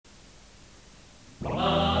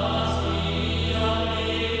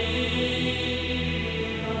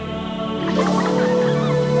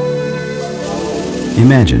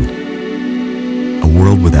Imagine a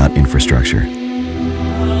world without infrastructure.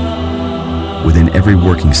 Within every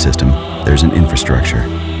working system, there's an infrastructure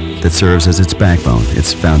that serves as its backbone,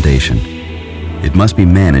 its foundation. It must be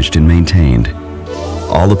managed and maintained.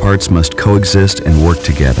 All the parts must coexist and work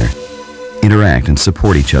together, interact and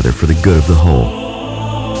support each other for the good of the whole.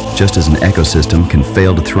 Just as an ecosystem can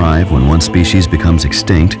fail to thrive when one species becomes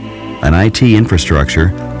extinct, an IT infrastructure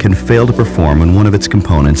can fail to perform when one of its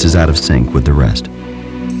components is out of sync with the rest.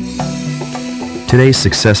 Today's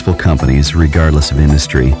successful companies, regardless of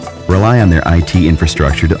industry, rely on their IT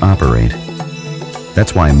infrastructure to operate.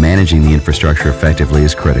 That's why managing the infrastructure effectively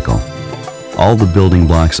is critical. All the building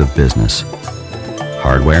blocks of business: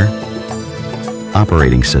 hardware,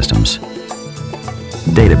 operating systems,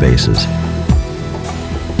 databases,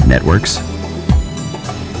 networks,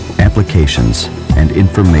 applications, and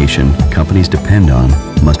information companies depend on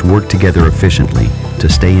must work together efficiently to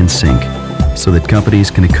stay in sync so that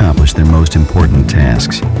companies can accomplish their most important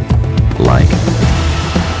tasks, like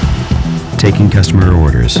taking customer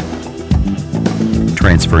orders,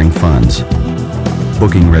 transferring funds,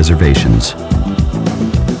 booking reservations,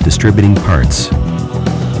 distributing parts,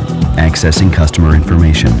 accessing customer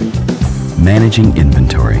information, managing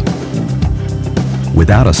inventory.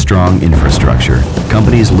 Without a strong infrastructure,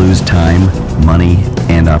 companies lose time, money,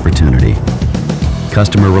 and opportunity.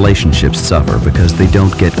 Customer relationships suffer because they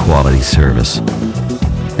don't get quality service.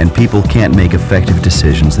 And people can't make effective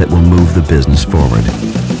decisions that will move the business forward.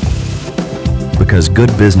 Because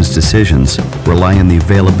good business decisions rely on the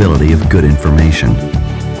availability of good information.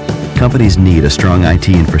 Companies need a strong IT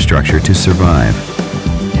infrastructure to survive.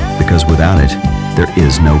 Because without it, there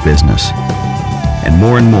is no business. And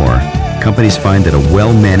more, companies find that a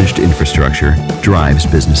well-managed infrastructure drives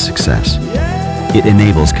business success. It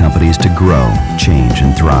enables companies to grow, change,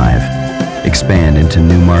 and thrive, expand into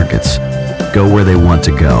new markets, go where they want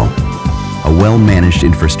to go. A well-managed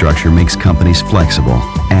infrastructure makes companies flexible,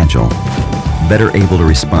 agile, better able to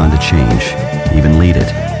respond to change, even lead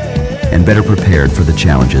it, and better prepared for the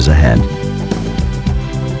challenges ahead.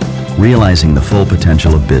 Realizing the full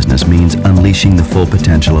potential of business means unleashing the full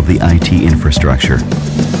potential of the IT infrastructure,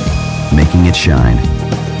 making it shine.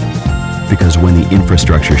 Because when the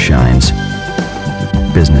infrastructure shines,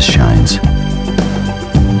 business shines.